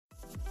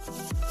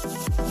I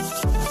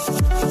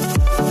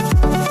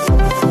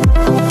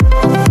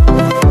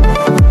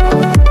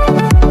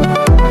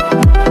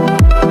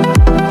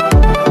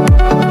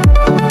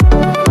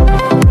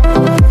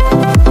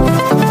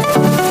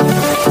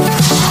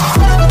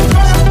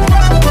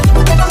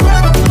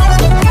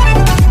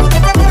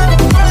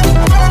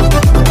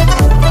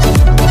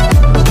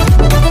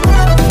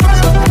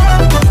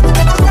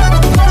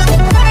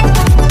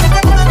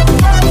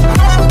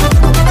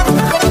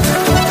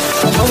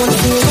wanna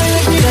feel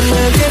like it,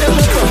 I'ma get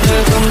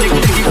up.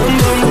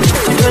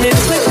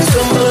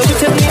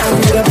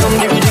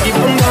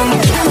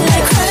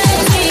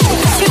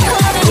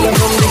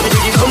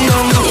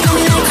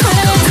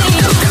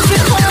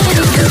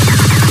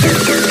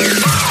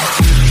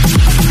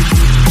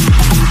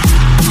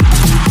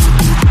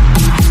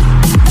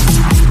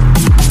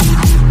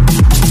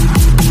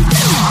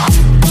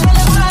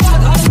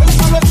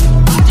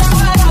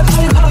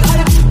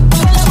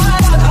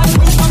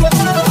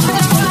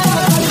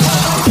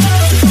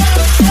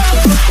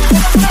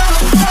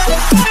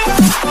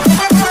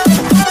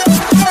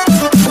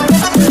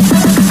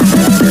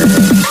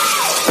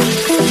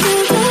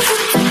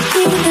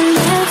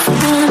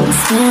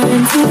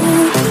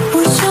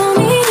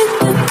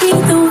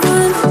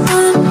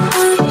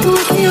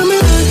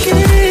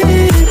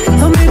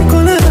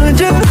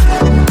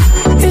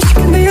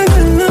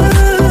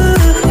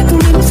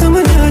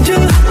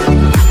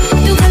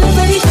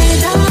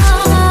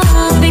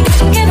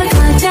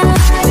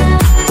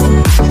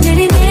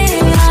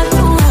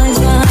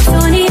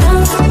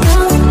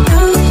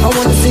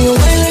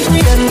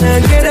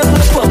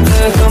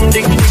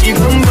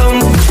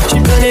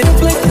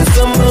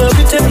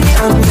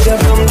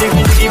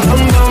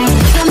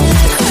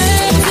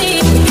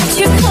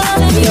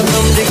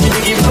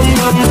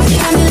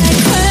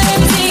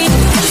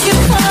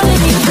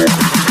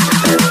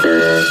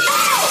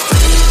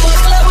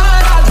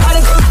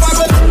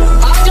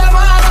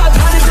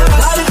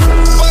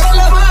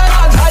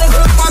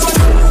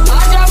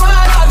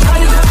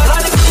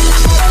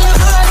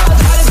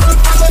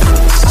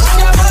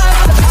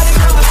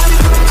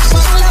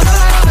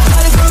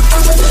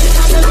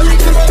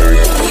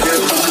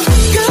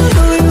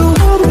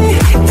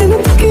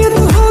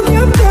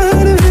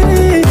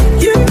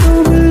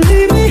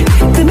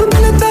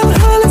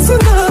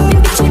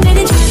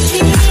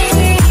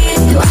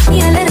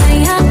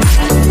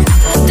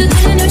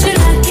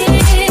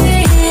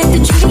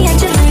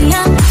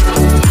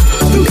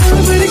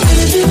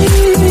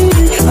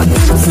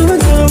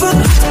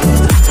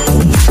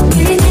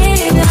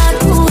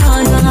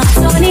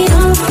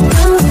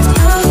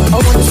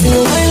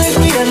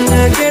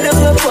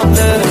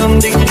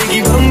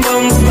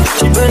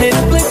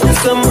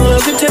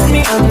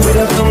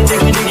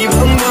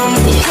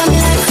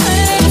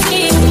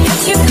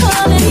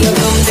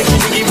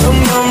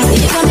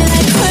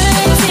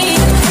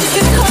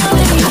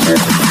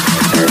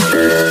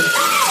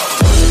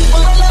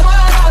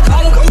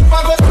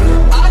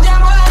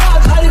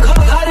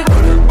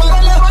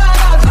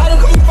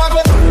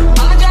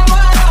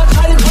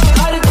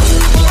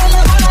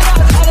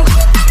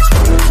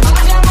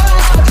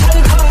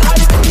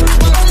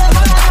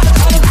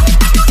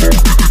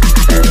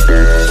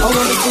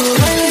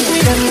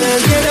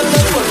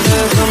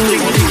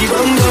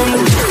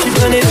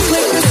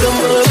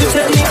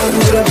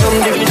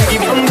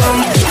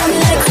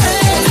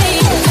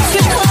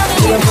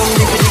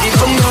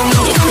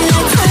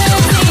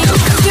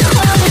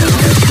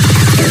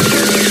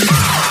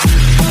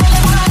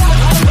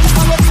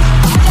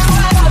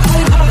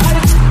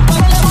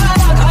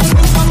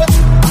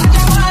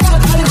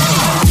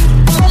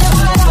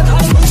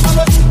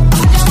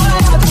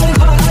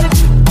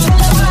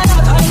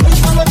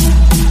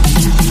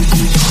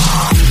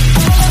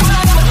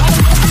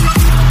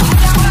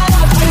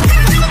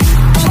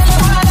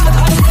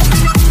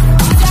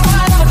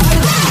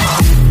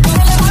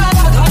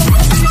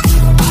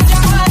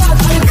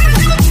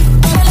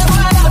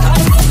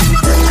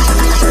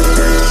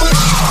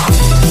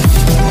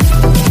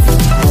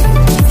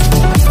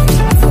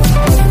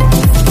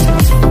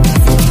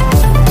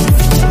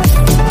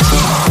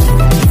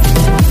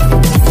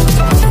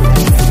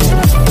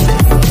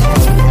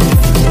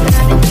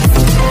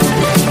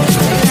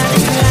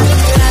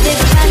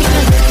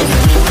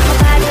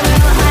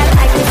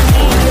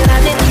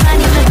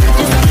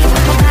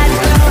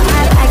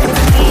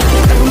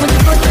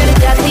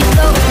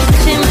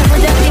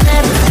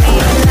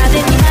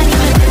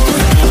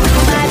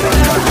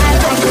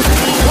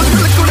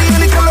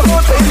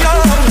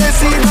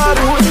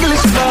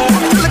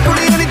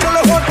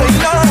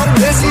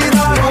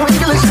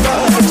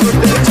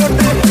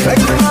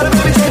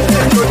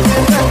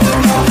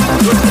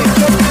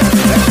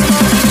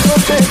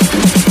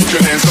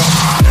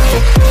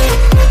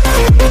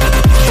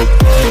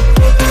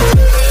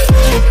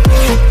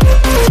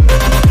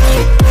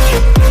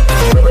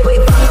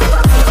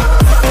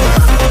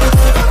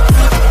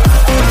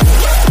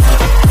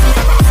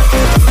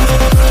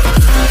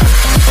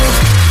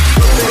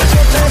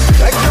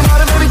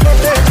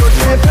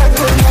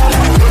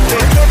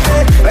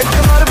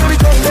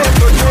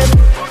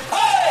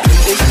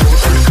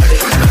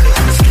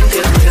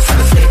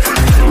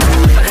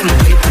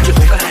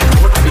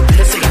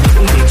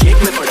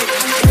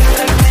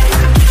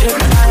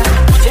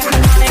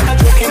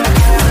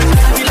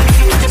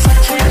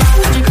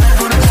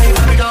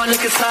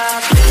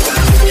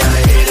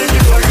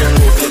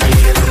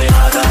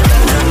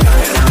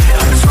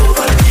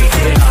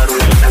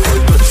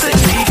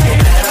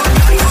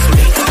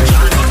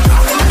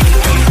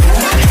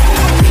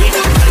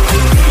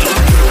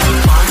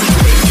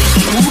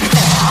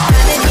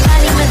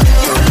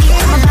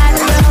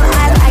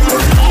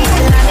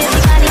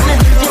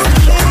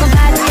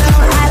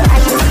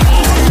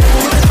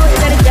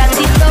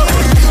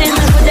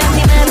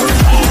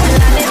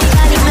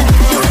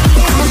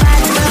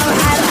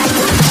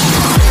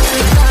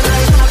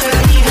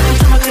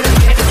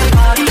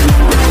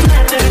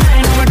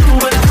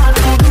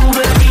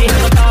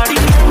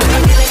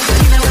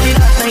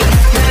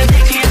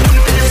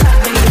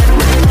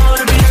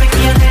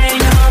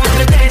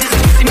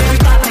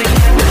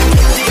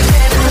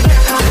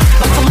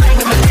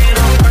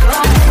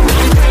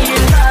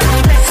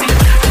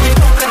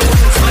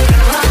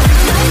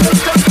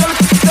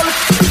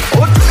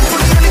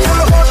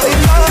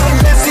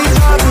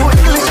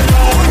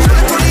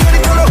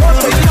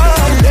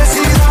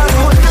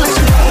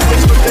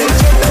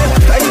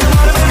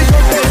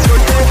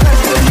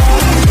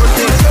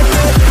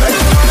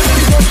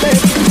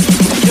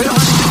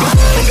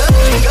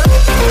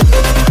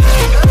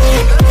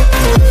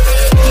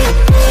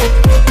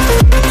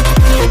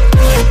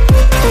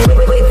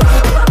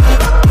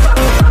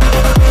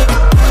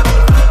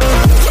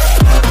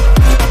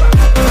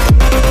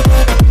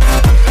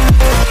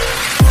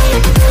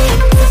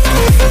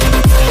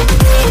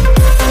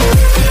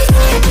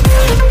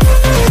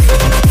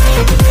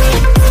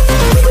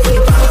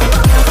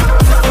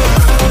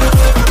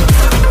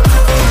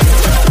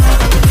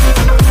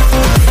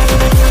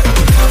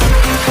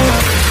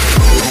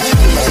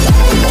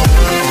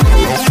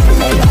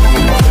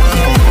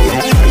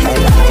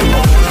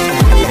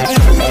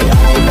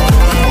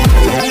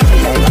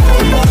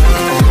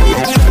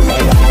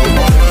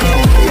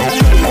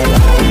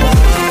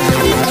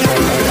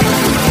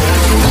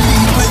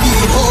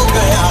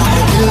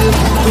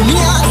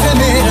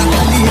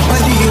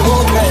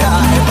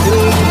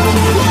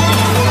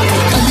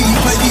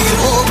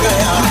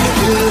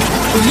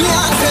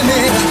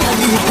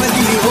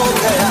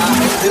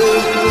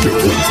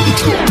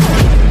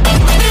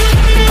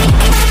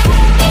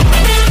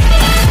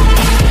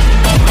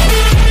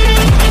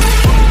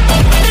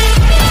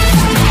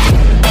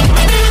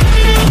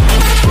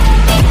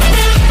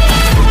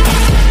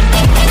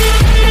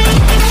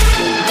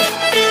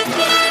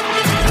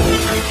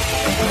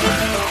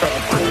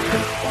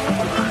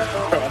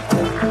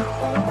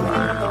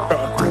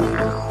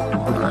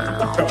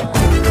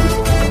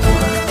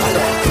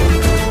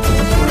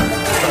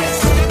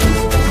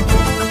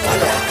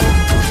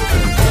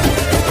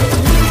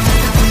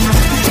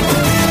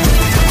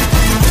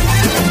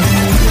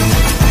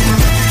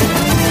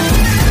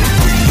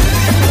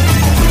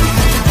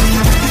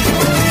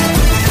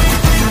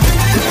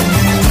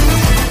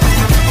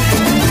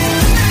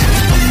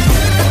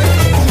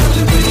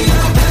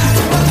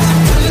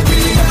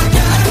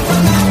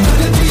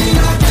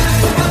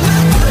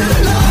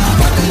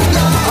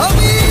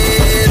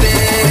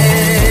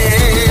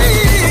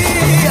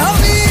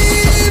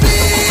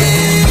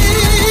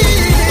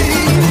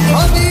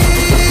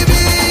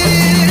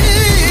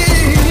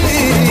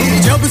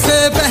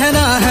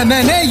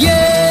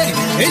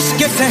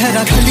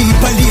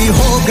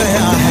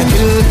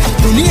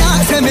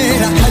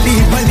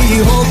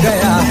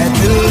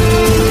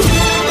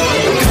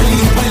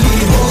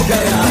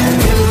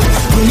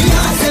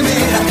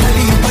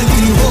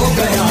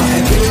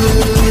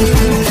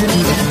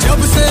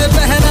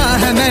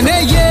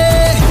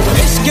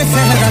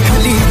 सहरा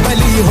खली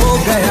बली हो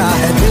गया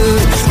है दिल,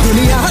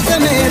 दुनिया से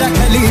मेरा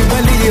खली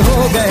बली हो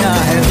गया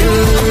है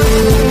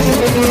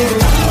दिल।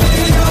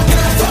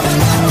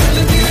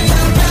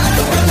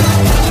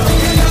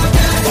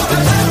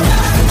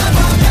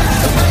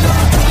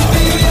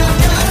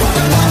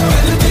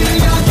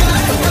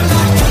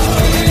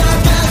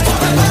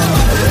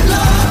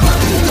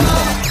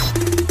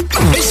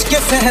 इश्क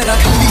सहरा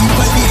खली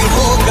बली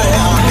हो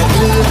गया है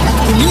दिल,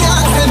 दुनिया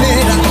से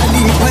मेरा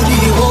खली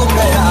बली हो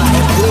गया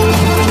है दिल,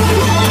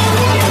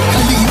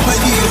 खली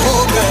बली हो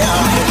गया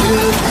है दिल,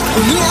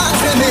 दुनिया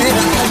से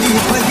मेरा खली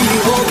बली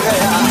हो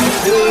गया है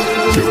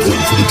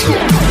दिल।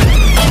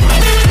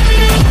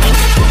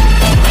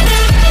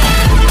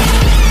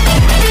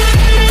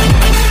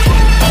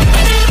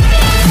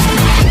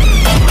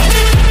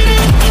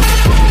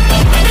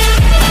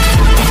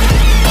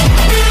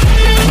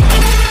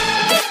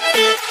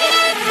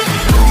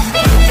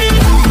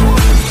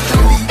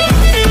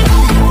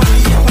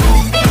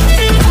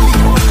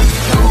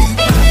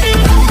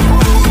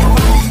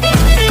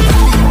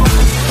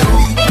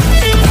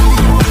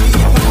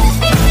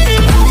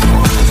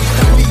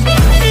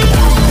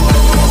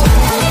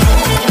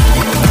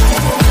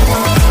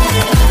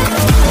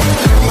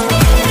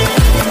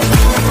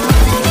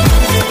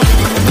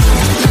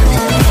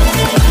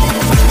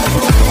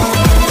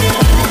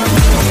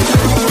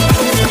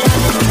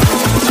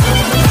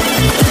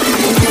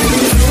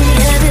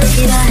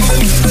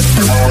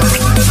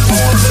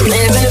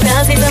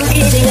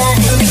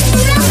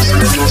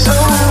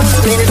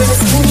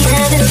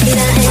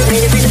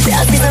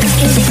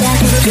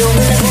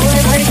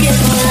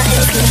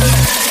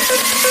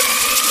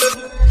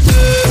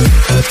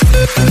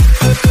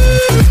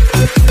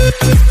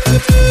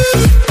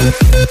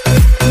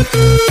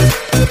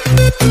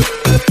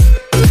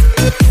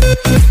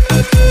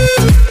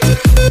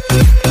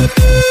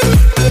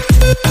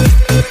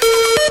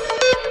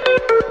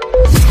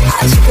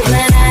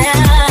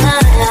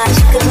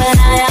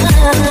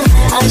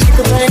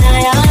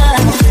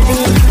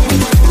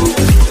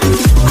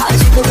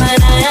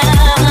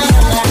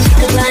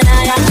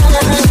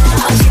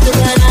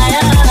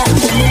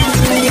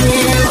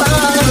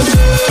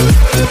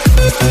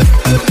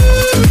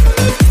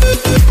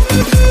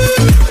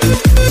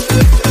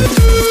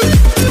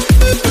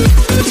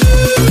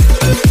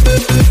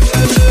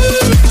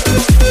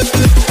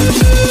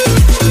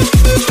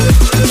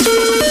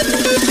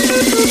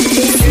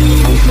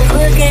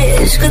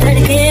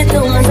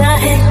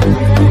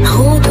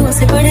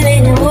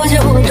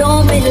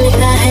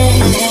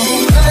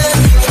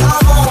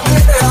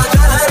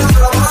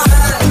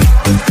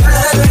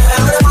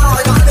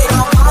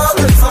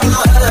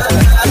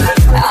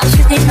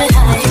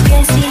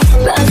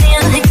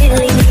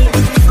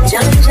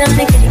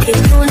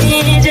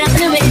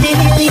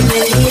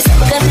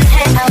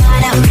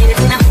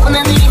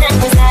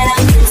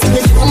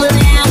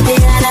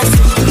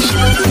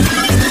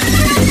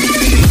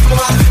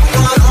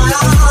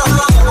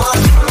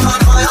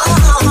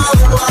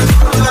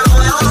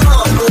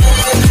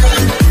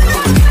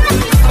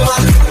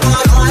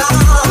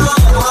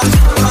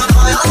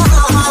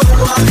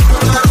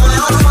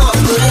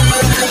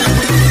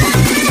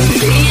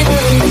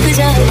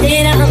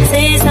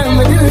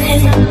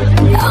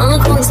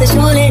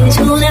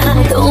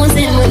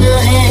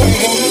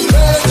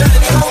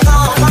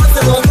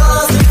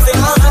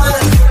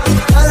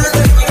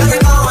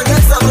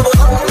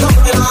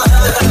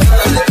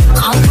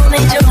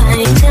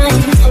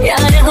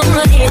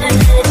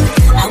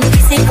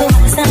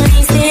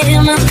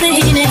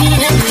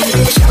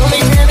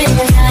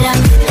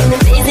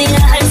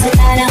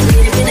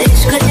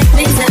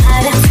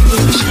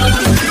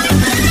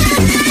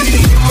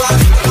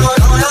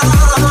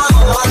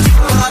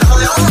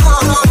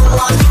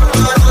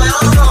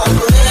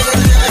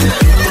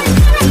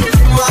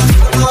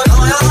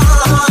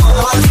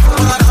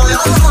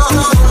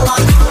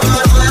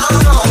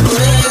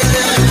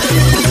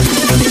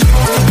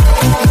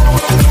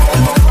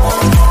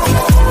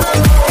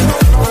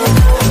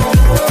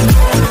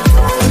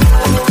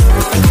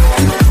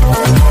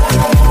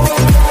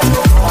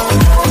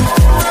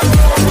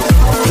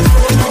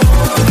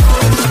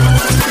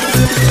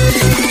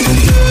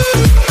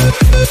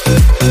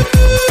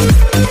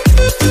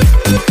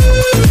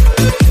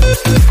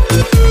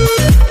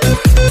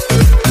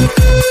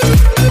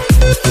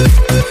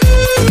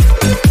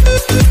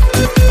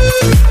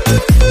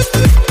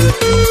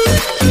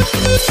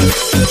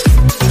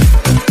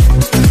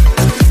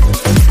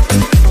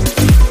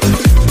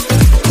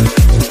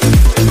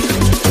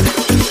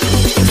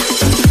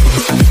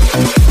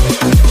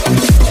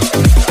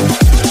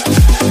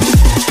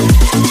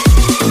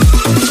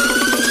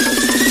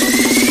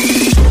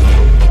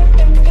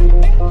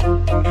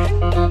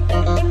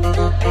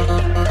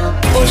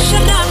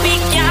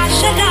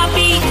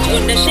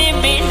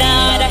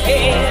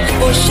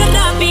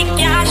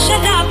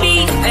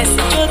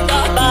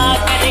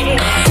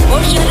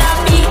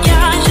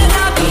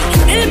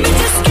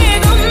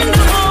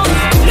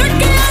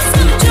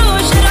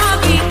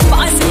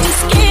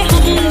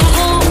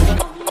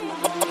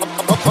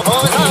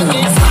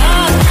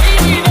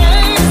 Oh,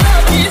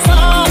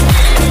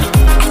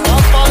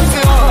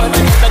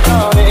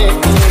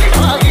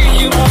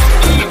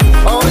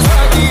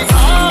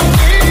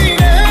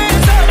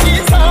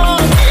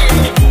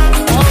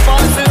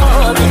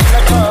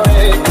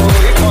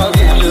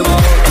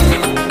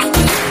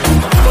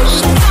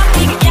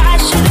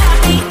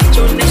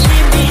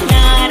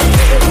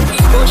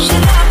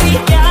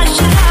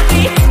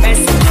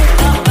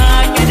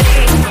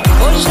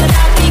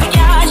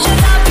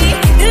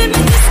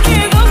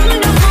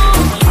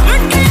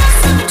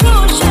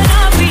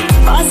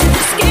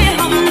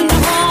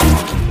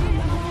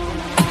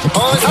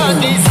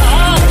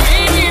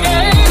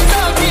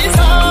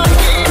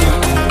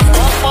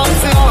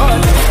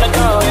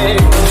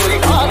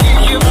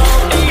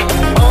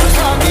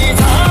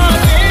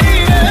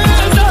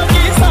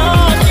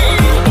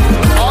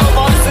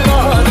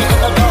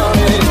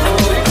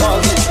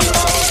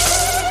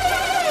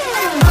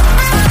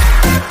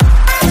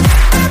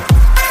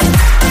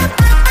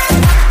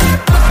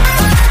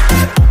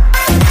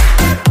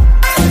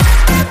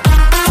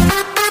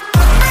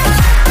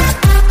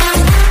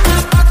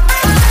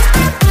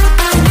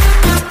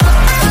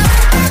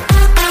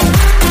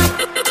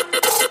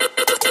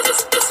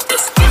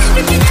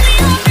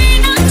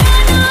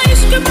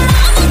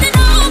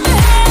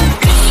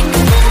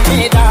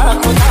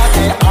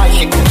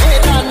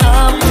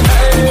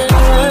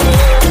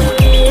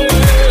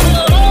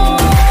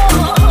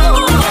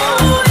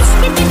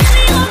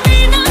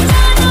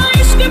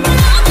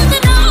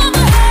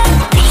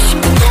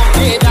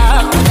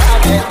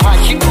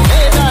 आशिक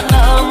मेरा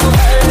नाम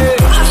है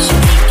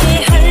आशिकी के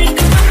हर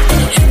कदम पे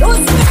रोज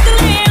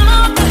निकले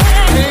आप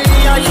है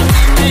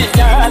आशिकी में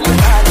जान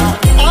डाला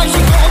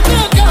आशिकों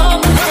का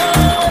काम है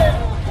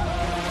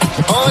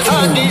ओ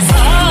साथी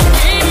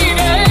साथी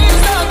रे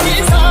साथी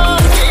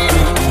साथी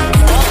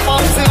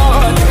आपस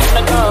हाथ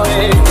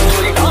लगाए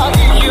कोई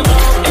खाली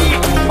युवती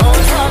ओ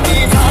साथी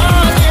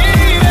साथी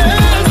रे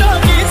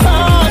साथी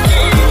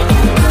साथी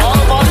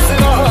आपस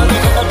हाथ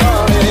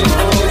लगाए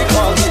कोई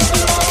खाली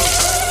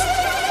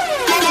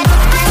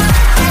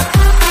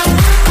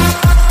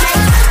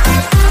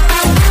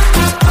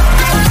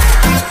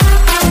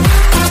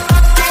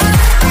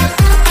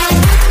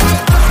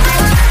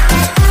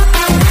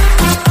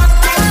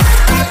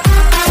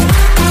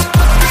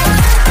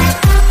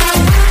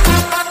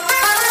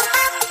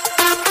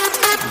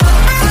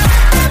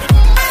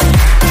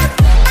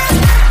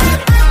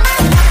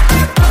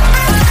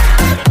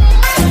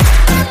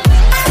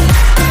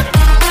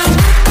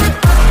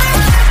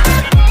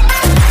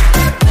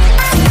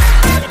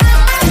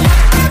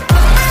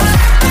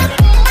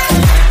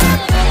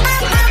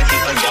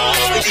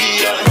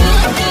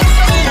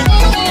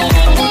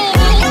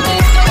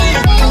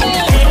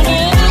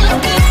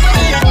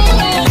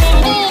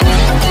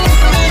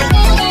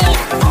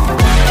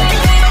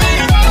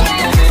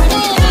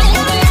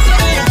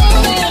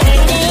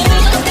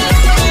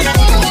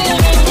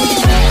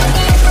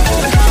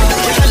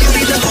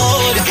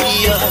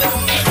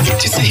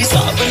जिस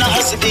हिसाब ना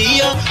हस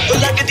दिया वो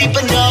लगदी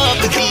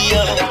पंजाब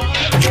दिया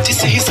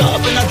जिस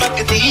हिसाब ना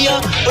तक दिया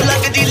वो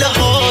लगदी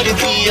लाहौर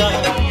दिया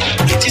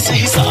जिस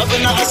हिसाब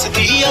ना हस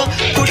दिया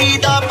कुड़ी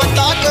दा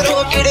पता करो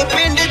केड़े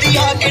पिंड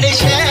दिया केड़े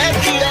शहर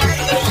दिया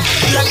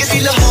लगदी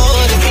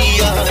लाहौर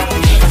दिया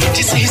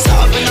जिस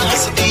हिसाब ना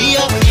हस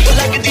दिया वो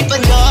लगदी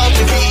पंजाब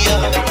दिया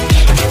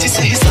जिस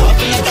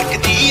हिसाब ना तक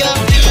दिया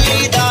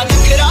दिल्ली दा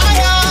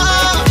नखराया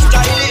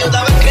स्टाइल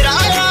ओदा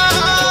वखराया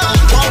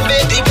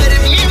बॉम्बे दी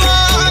गर्मी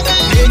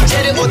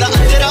ਉਹਦਾ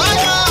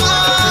ਅੰਦਰਾਇਆ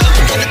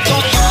ਲੰਡਨ ਤੋਂ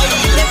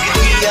ਆਈ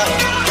ਲੱਗਦੀ ਆ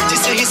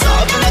ਜਿਸ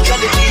ਹਿਸਾਬ ਨਾਲ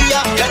ਚੱਲਦੀ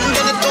ਆ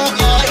ਲੰਡਨ ਤੋਂ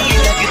ਆਈ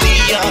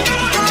ਲੱਗਦੀ ਆ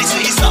ਜਿਸ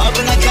ਹਿਸਾਬ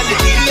ਨਾਲ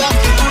ਚੱਲਦੀ ਆ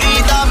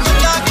ਕੁੜੀ ਦਾ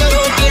ਪਤਾ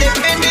ਕਰੋ ਕਿਹੜੇ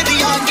ਪਿੰਡ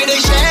ਦੀ ਆ ਕਿਹੜੇ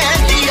ਸ਼ਹਿਰ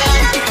ਦੀ ਆ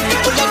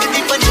ਉਹ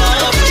ਲੱਗਦੀ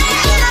ਪੰਜਾਬ ਦੀ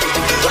ਆ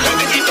ਉਹ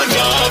ਲੱਗਦੀ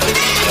ਪੰਜਾਬ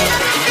ਦੀ ਆ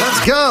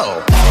Let's go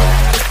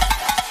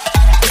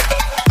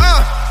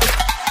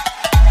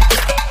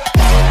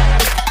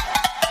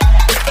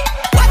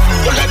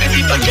ਉਹ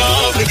ਲੱਗਦੀ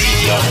ਪੰਜਾਬ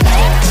ਦੀ ਆ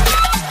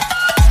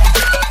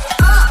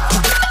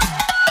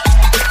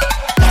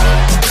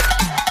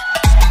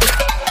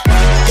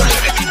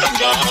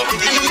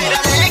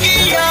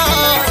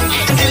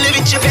ਦਿਲ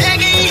ਵਿੱਚ ਬਹਿ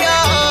ਗਈਆ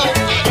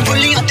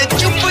ਬੁੱਲੀਆਂ ਤੇ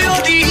ਚੁੱਪ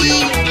ਉਹਦੀ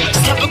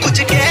ਸਭ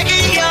ਕੁਝ ਕਹਿ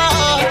ਗਈਆ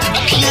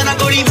ਅੱਖੀਆਂ ਨਾਲ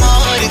ਗੋਲੀ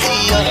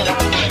ਮਾਰਦੀ ਆ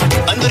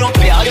ਅੰਦਰੋਂ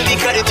ਪਿਆਰ ਵੀ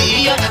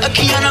ਕਰਦੀ ਆ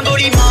ਅੱਖੀਆਂ ਨਾਲ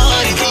ਗੋਲੀ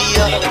ਮਾਰਦੀ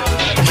ਆ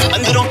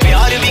ਅੰਦਰੋਂ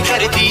ਪਿਆਰ ਵੀ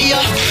ਕਰਦੀ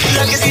ਆ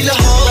ਲੱਗਦੀ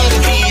ਲਾਹੌਰ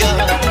ਦੀ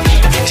ਆ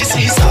ਜਿਸ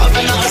ਹਿਸਾਬ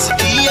ਨਾਲ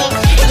ਹੱਸਦੀ ਆ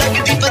ਉਹ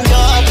ਲੱਗਦੀ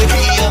ਪੰਜਾਬ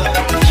ਦੀ ਆ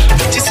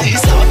ਜਿਸ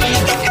ਹਿਸਾਬ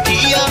ਨਾਲ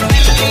ਤੱਕਦੀ ਆ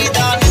ਦਿੱਲੀ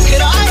ਦਾ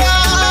ਨਖਰਾਇਆ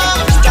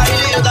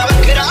ਸਟਾਈਲ ਉਹਦਾ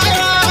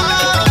ਵਖਰਾਇਆ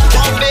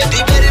ਬॉम्बे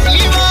ਦੀ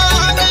ਗਰਮੀ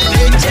ਵਾਂਗ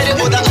ਨੇਚਰ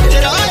ਉਹਦਾ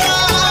ਅੰਦਰਾਇਆ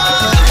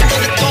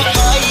ਲੰਡਨ ਤੋਂ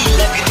ਆਈ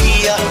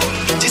ਲੱਗਦੀ ਆ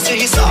ਜਿਸ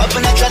ਹਿਸਾਬ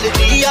ਨਾਲ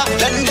ਚੱਲਦੀ ਆ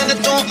ਲੰਡਨ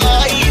ਤੋਂ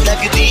ਆਈ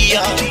ਲੱਗਦੀ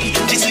ਆ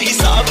ਜਿਸ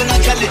ਹਿਸਾਬ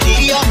ਨਾਲ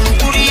ਚੱਲਦੀ ਆ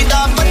ਕੁੜੀ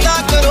ਦਾ ਪਤਾ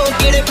ਕਰੋ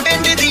ਕਿਹੜੇ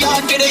ਪਿੰਡ ਦੀ ਆ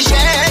ਕਿਹੜੇ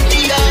ਸ਼ਹਿਰ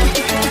ਦੀ ਆ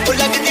ਉਹ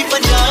ਲੱਗਦੀ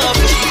ਪੰਜਾਬ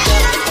ਦੀ ਆ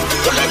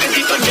ਉਹ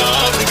ਲੱਗਦੀ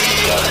ਪੰਜਾਬ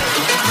ਦੀ ਆ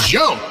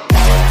Yo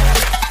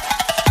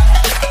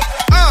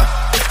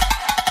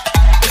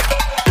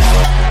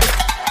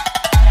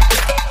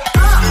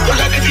ਉਹ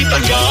ਲੱਗਦੀ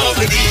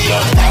ਪੰਜਾਬ ਦੀ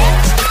ਆ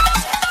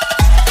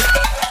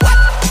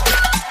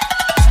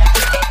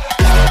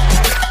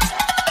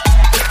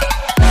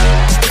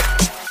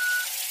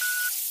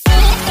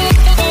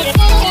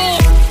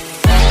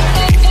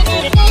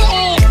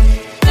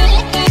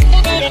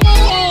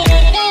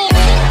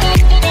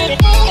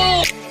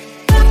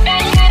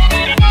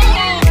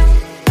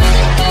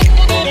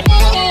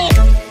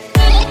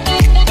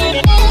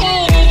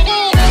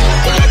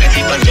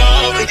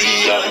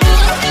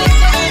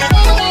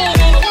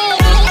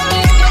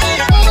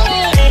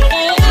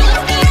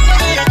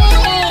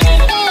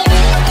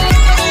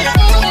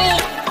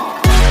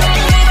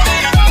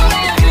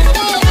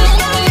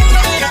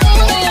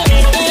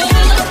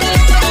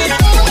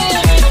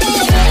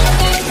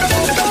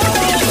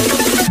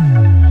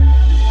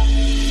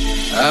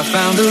I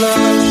found a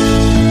love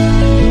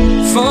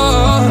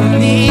for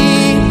me.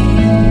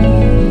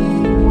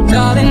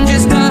 Darling,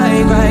 just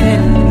dive right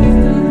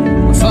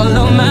in.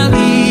 Follow my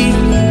lead.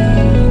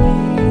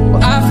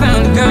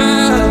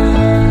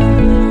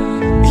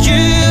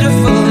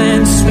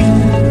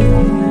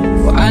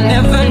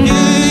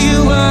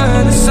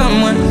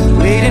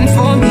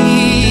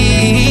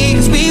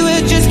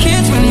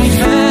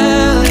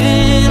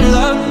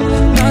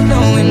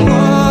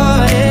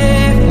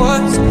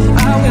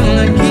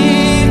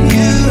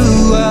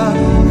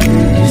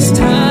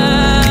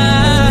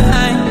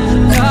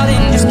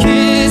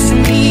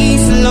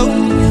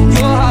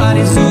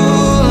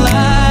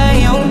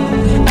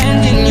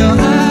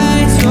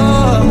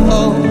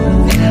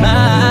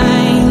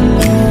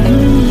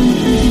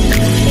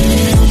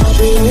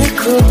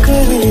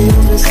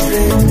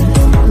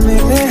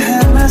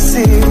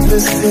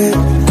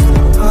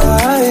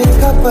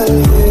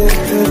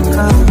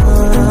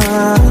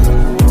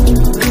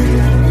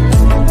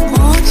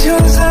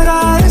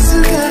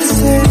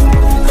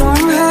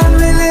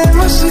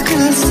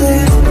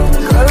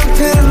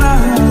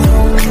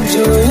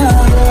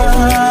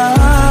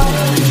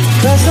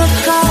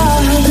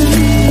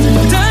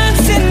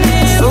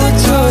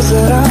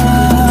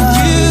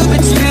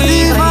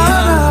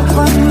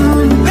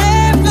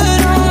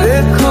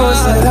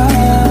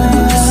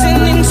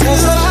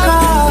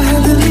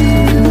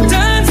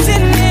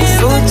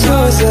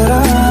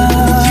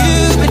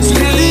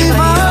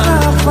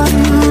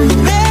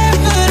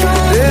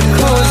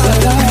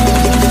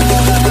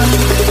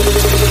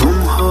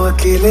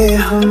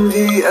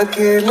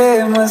 अकेले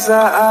मजा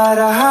आ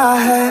रहा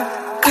है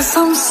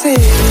कसम से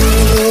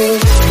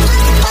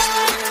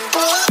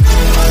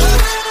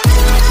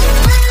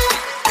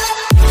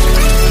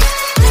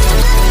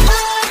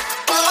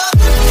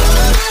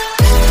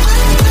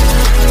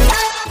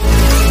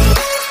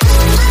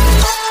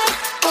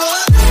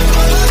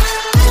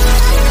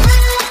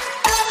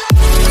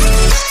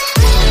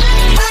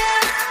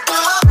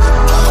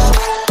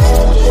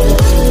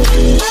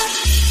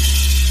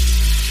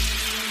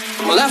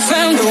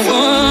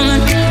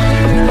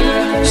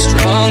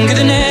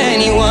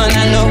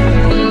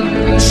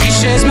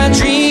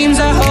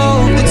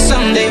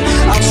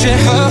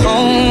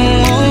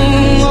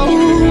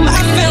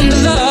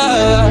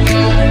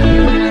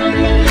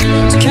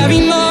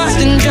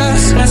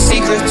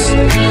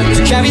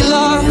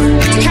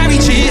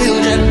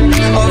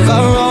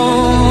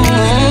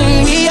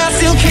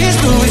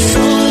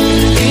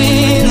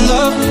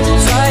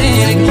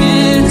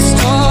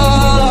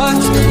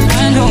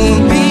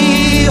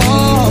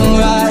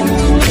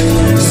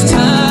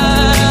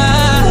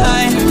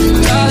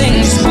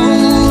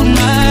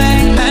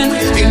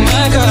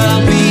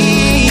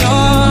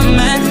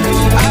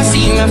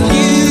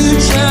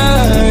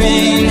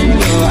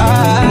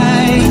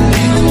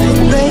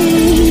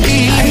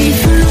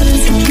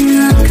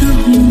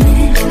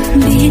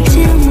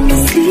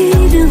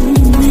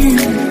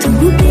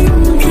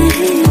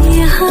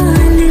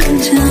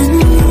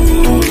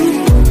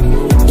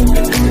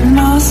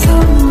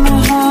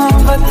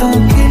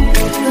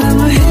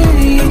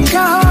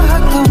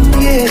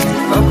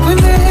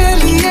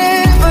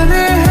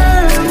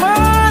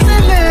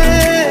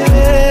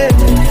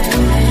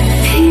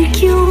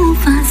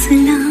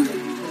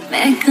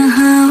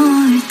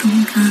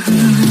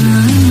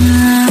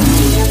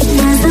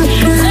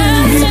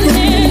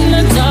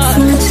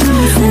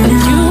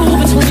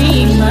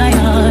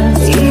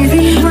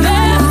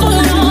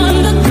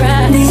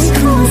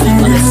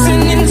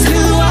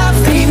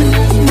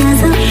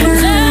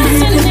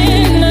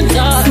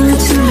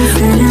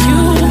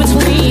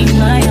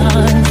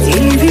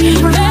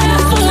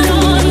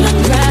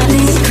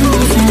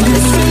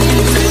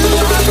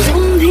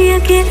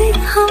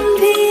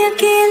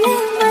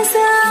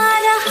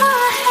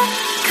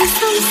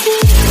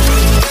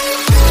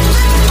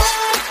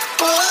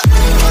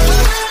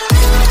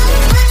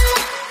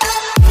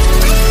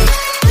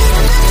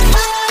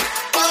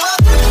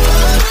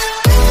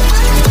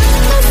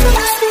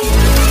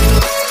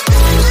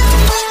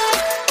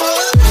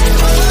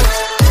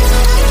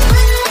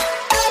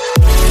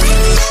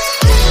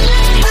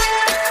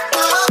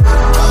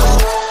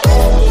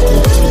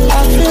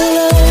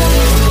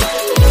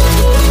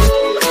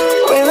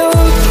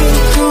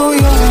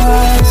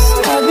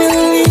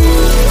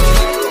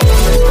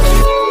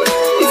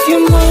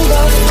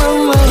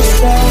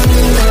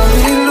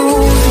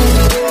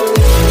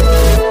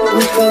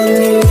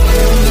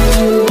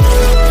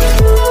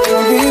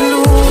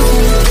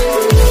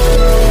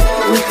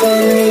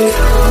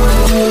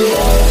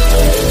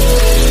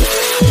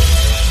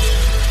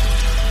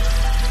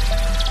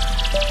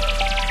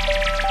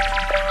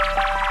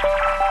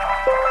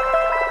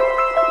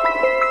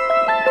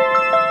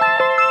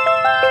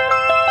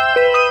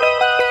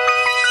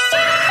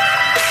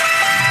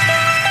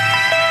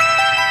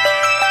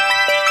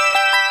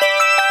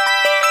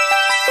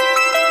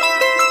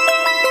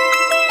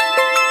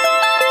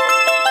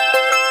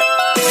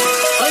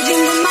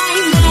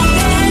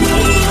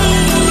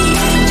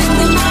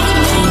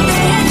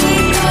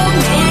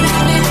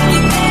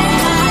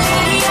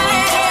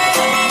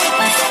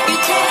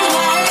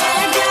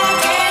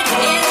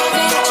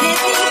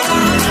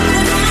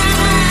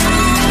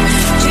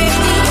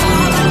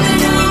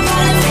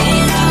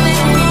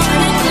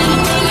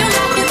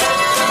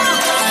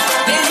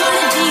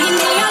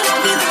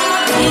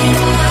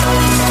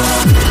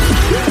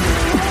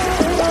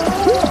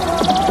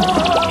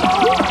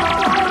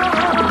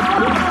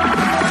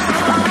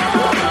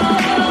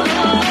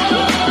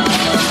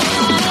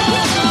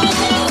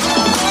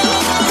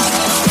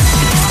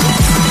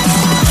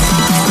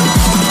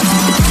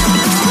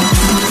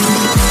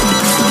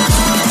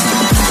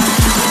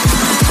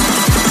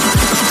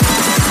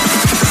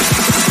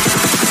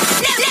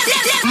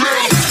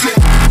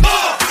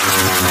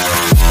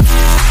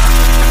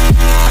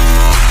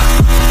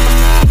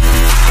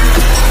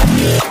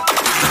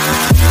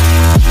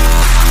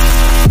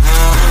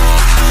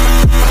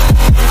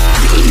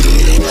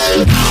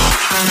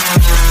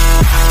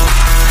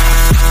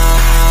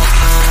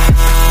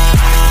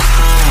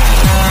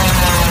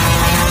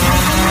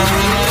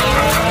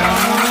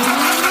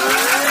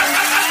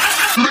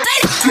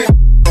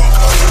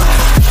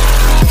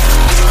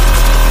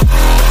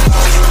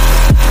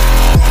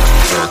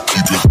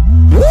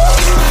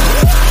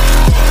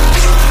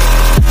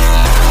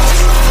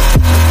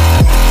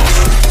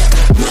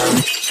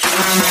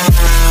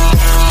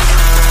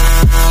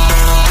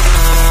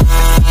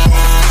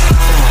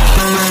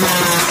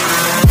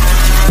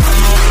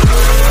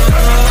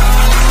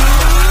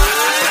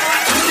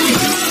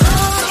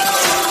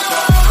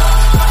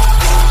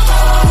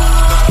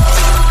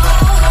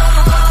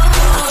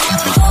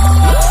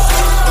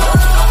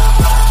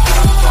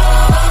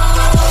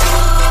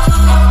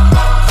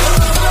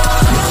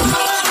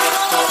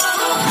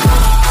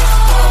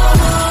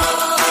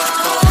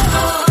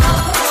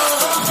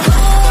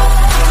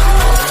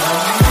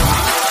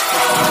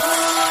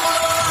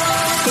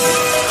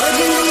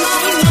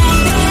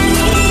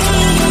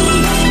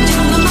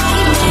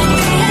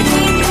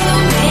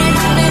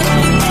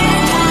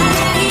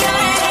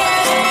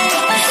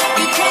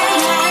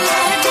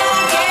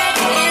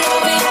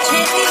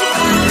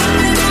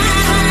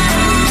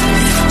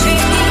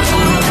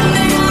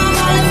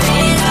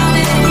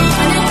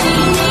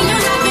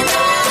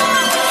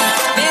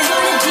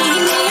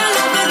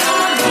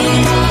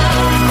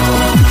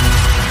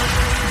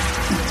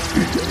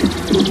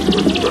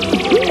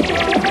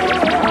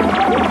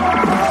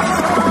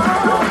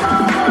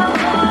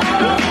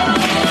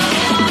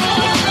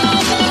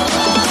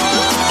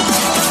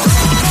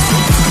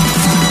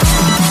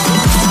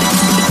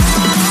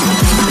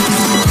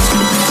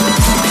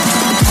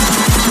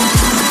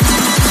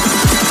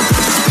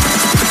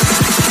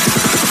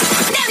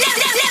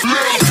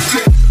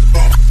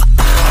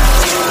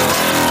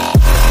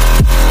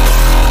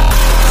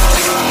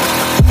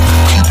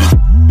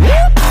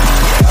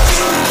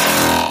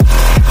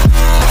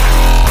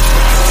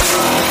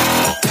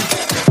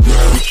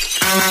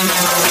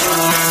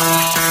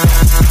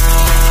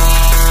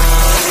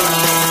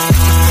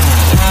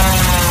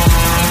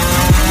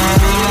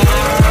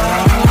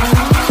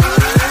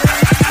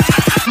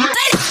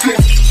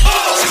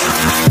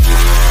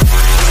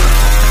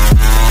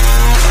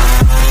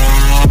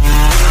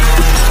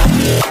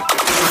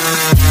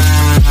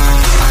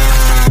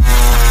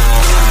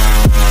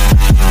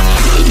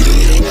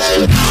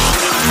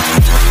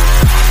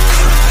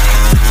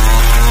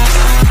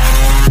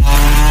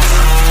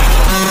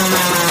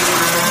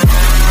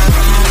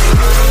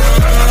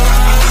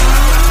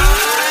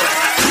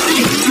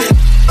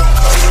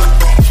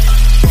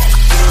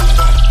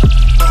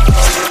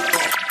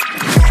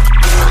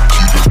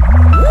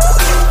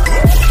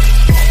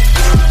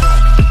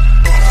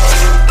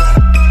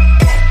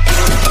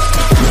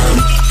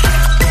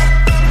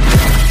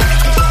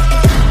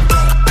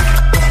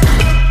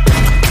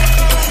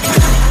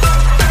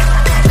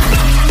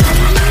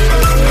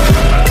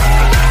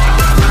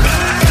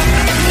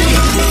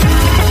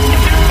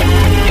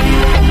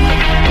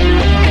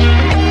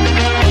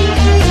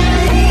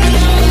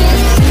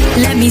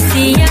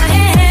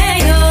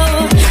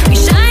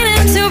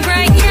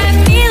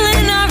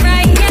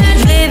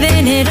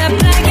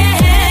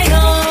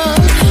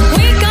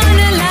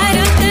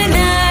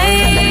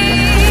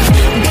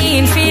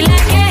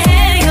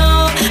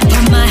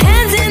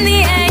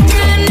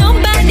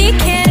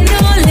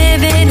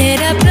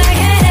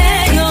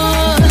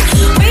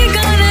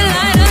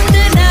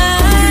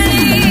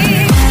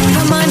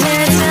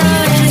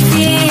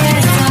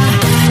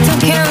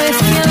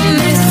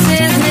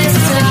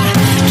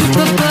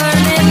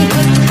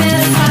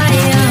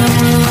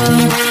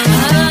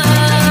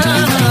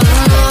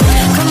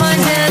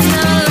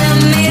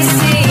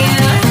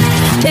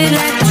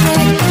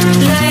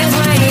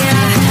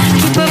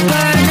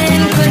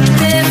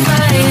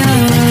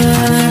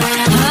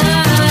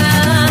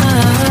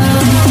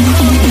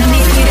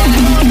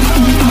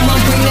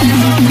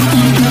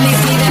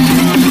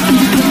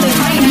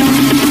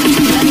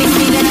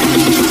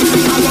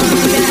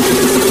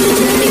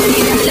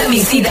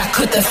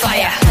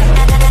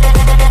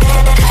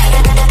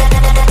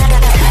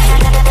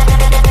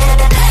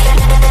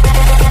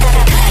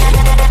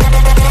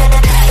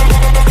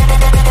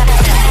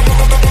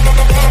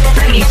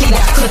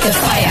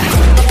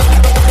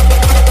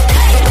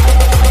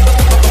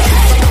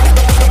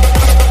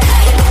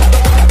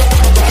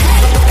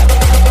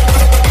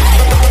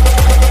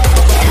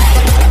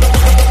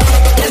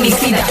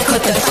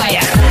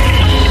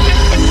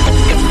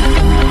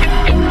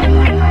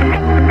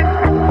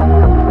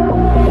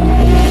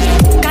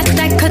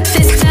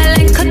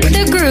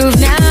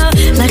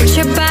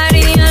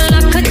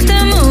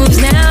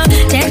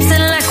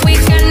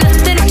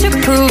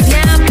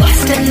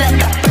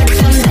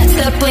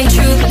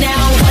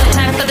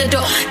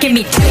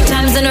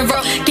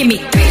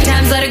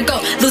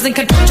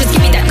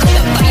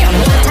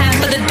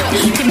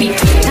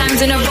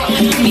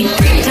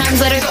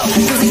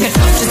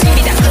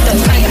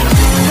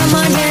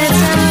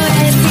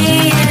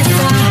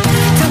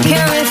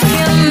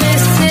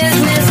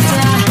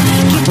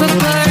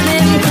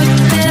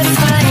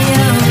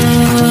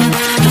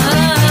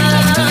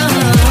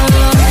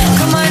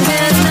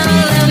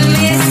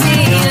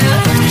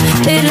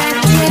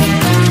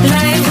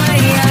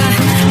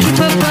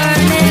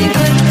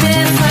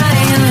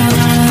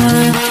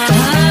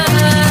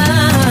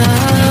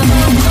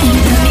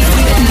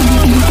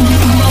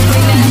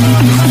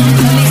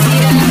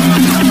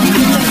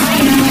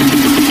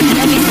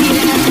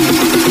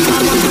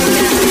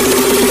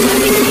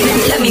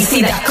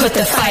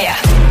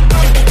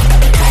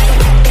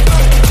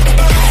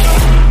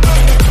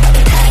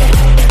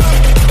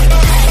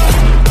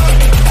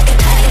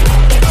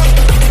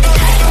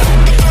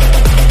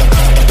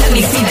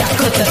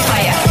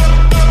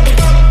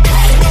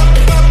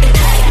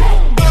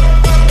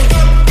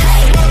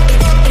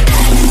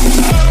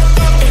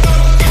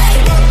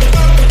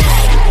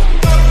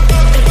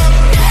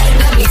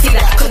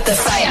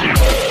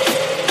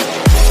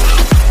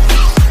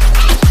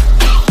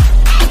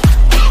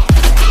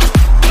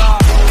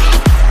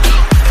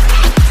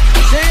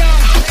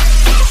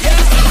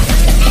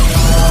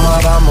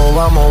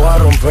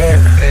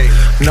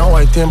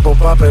tiempo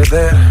pa'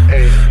 perder.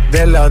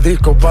 De la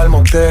disco pa'l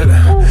motel,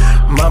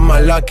 más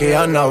mala que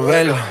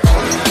Anabel.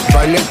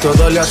 Baile y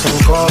todo le hacen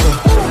coro,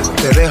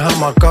 te deja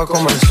marcado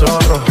como el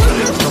zorro.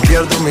 No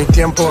pierdo mi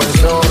tiempo,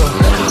 es oro.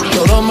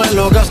 Todo me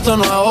lo gasto,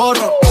 no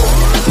ahorro.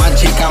 Más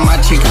chica,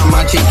 más chica,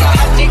 más chica.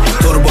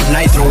 Turbo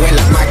Nitro en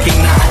la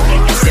máquina.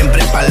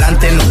 Siempre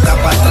pa'lante, nunca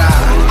pa' atrás.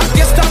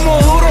 Aquí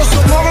estamos duros,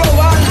 somos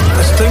global.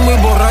 Estoy muy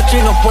borracho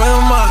y no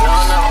puedo más.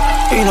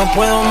 Y no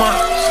puedo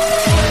más.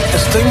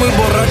 Estoy muy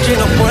borracho y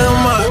no puedo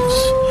más.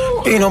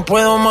 Y no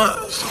puedo más.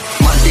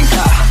 Más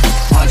chica,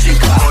 más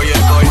chica.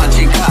 Más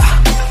chica,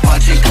 más chica. Más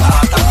chica,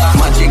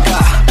 más chica.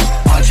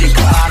 Más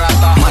chica,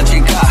 más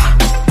chica.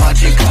 Más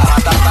chica,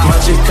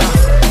 más chica.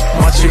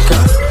 Más chica,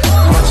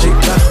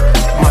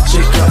 más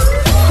chica.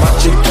 Más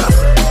chica,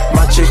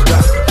 más chica.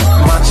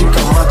 Más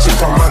chica, más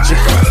chica, más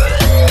chica.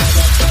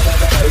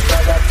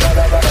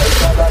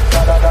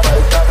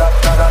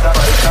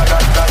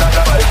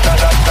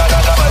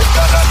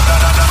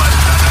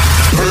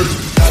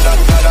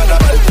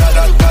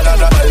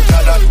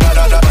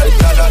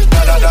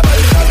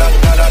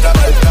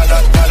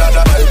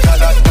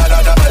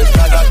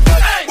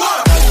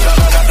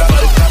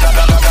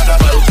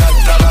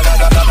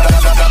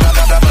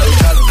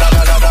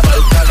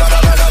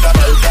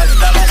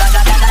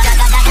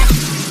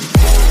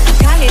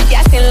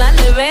 Calienteaste en la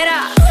nevera,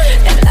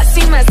 en la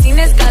cima sin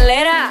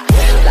escalera.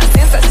 La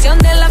sensación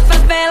de la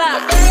favela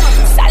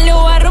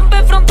salió a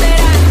romper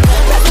fronteras.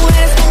 Las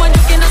mujeres como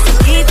yo que no se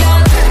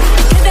quitan,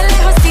 que de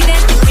lejos se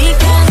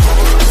identifican.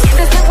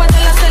 Sientes cuando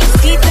las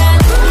solicitan.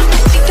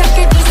 Chica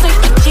que yo soy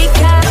tu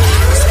chica.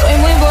 Estoy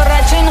muy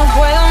borracho y no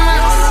puedo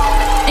más.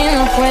 Y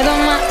no puedo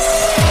más.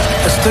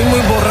 Estoy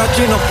muy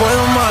borracho y no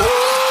puedo más.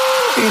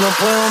 Y no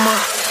puedo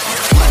más.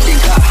 Más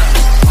chica,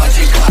 más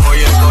chica.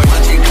 Oye, estoy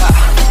más chica,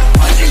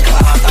 más chica.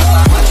 Más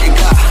chica, más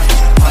chica.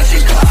 Más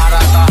chica,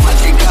 más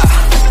chica.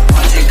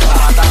 Más chica,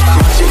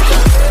 más chica.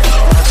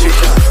 Más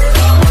chica,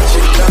 más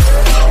chica.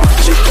 Más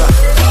chica,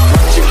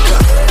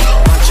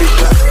 más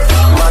chica.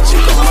 Más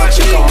chica, más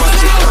chica, más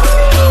chica.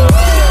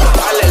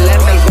 Dale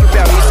lenta, el golpe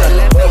avisa.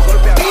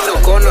 Vino,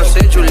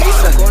 conoce,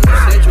 chuliza.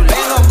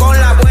 Vengo con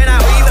la buena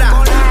vibra.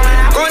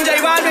 Con J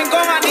Balvin,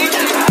 con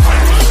Anita.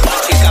 Más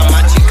chica,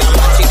 más chica,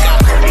 más chica.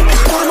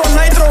 Turbo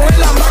Nitro en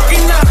la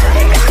máquina.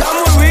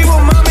 Estamos vivos,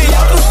 mami,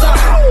 ya tú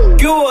sabes.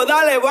 ¿Qué hubo?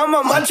 Dale,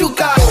 vamos a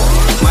machucar.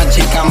 Más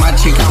chica, más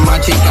chica, más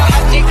chica.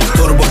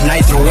 Turbo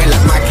Nitro en la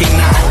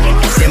máquina.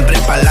 Siempre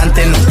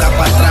pa'lante, nunca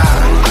pa' atrás.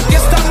 Aquí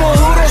estamos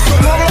duros,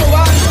 somos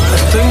global.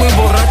 Estoy muy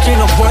borracho y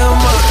no puedo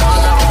más.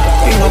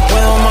 Y no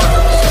puedo más.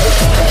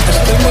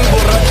 Estoy muy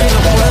borracho y no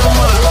puedo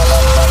más.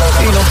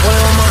 Y no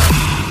puedo más.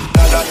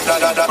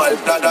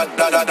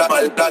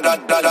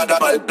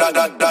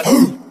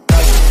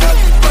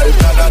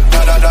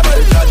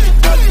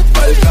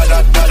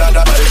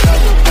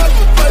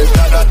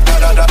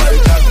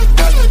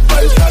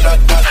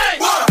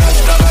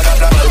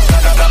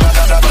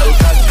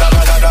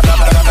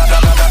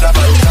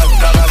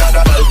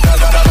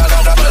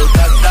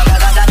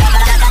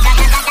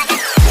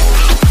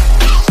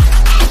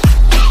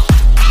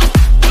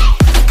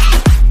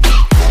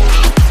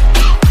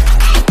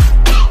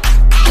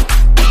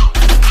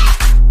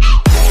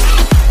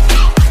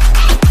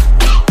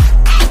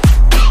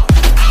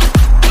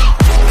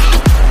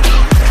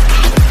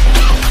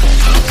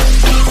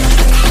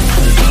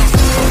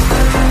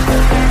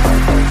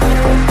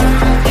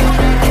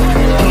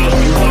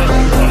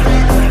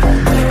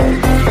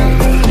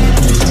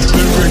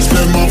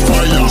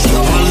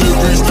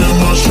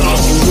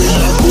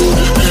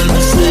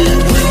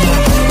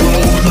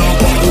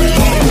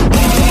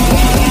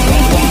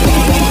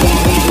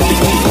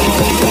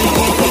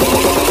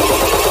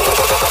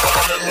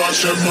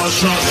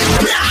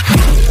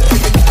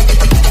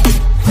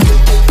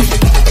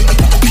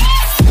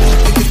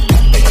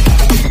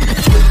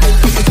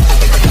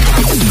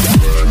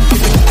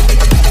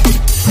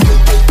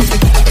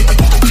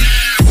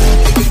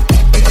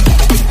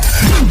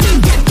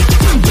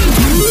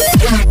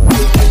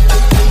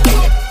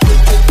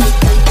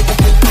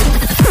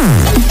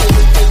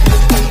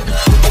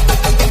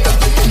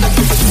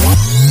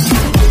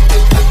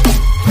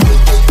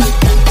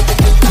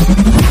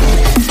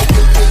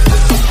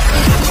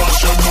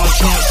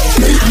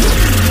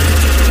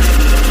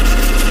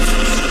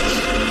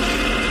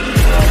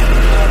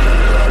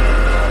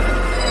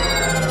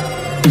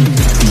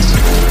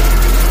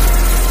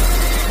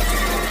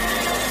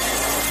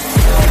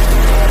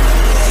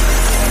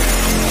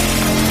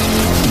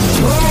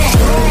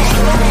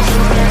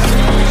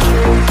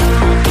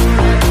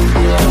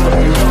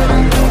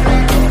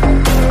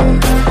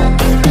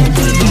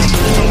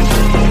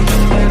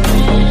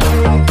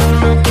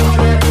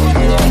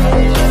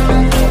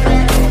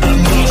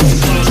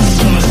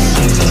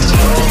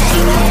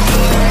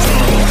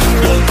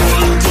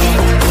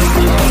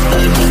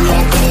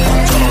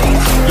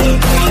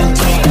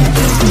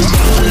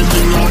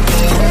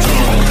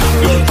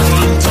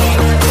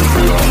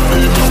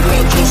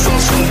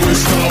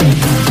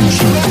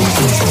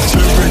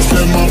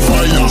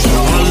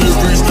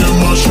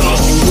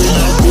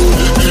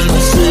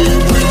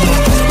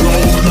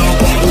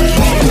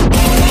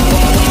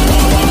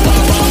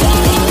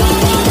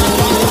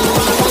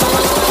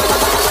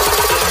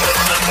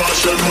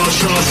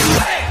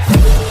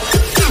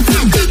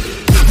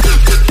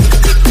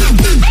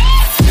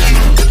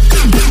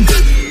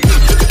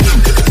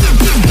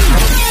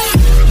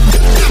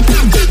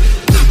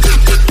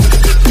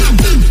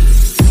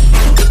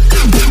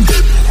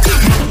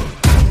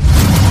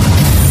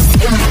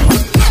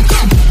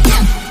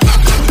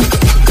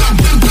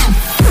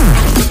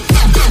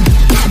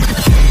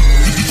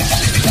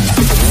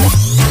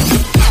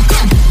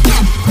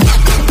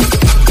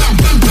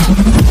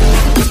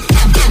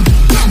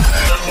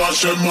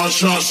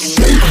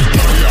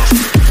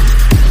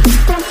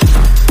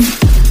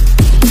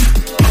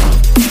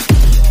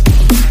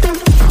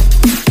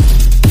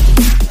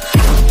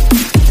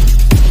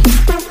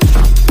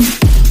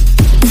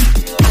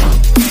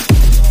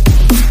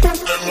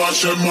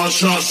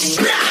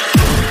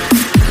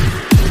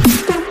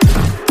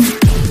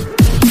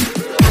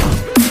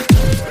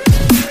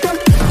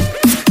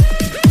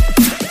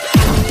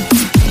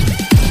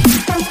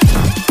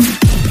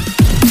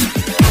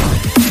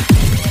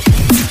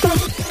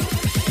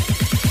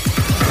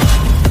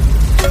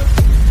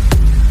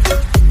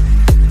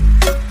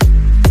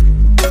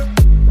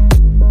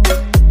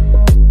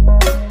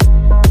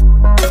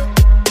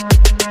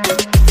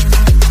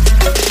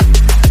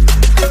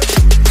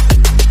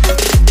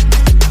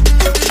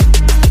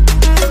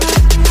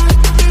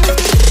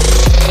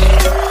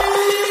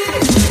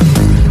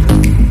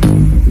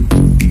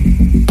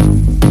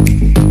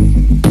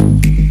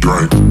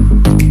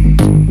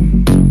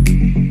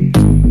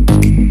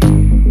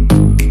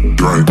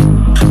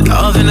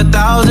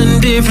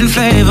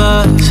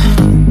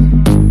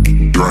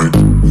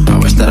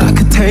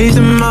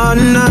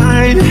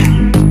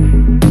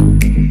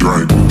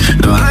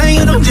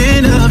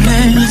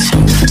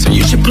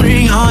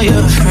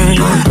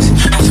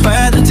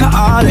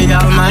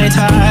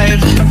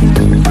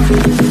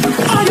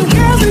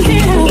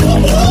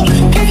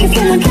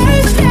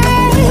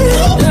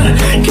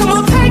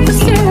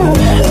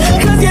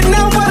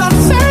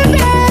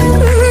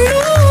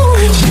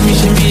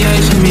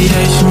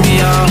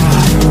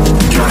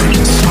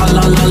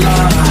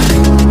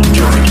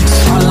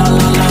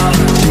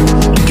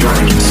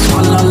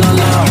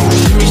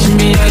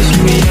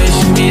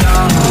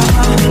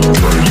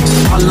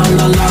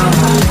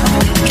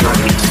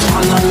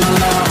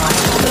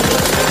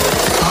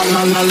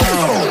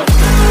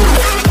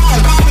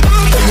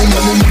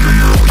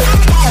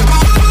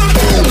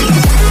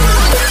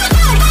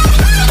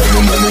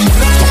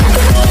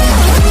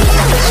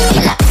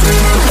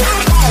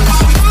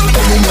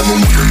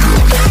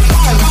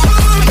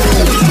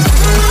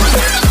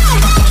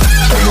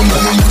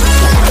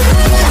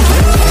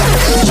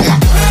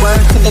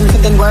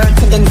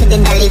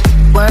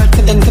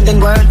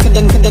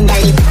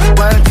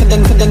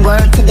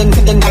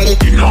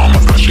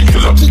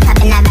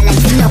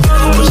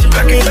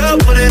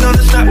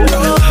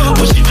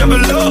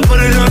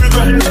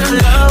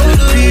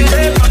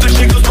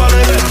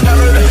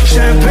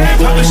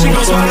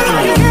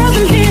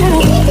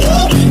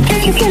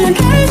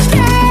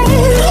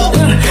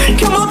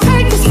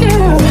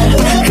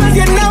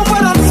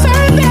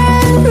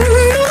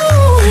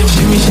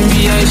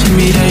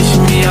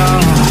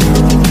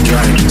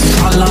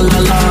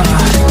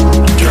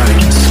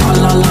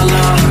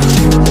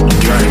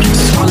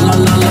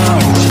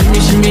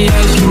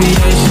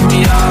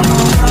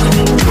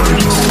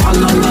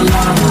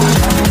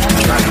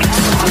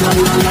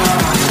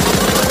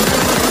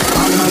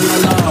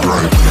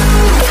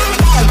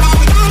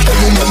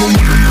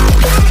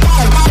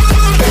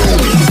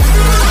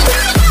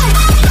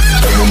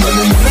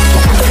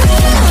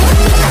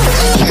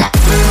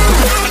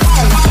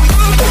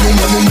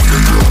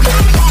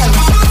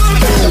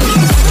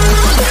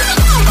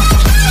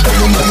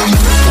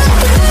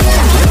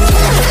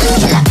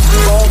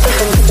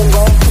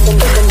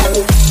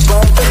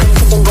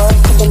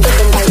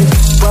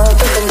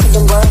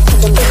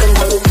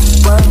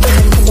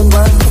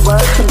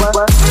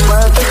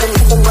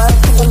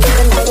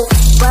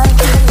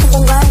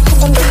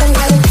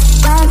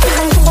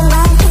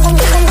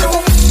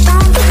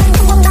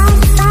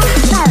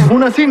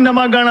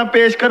 नवा गाना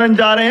पेश करन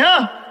जा रहे हैं,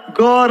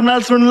 गौर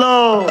नाल सुन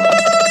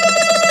लो।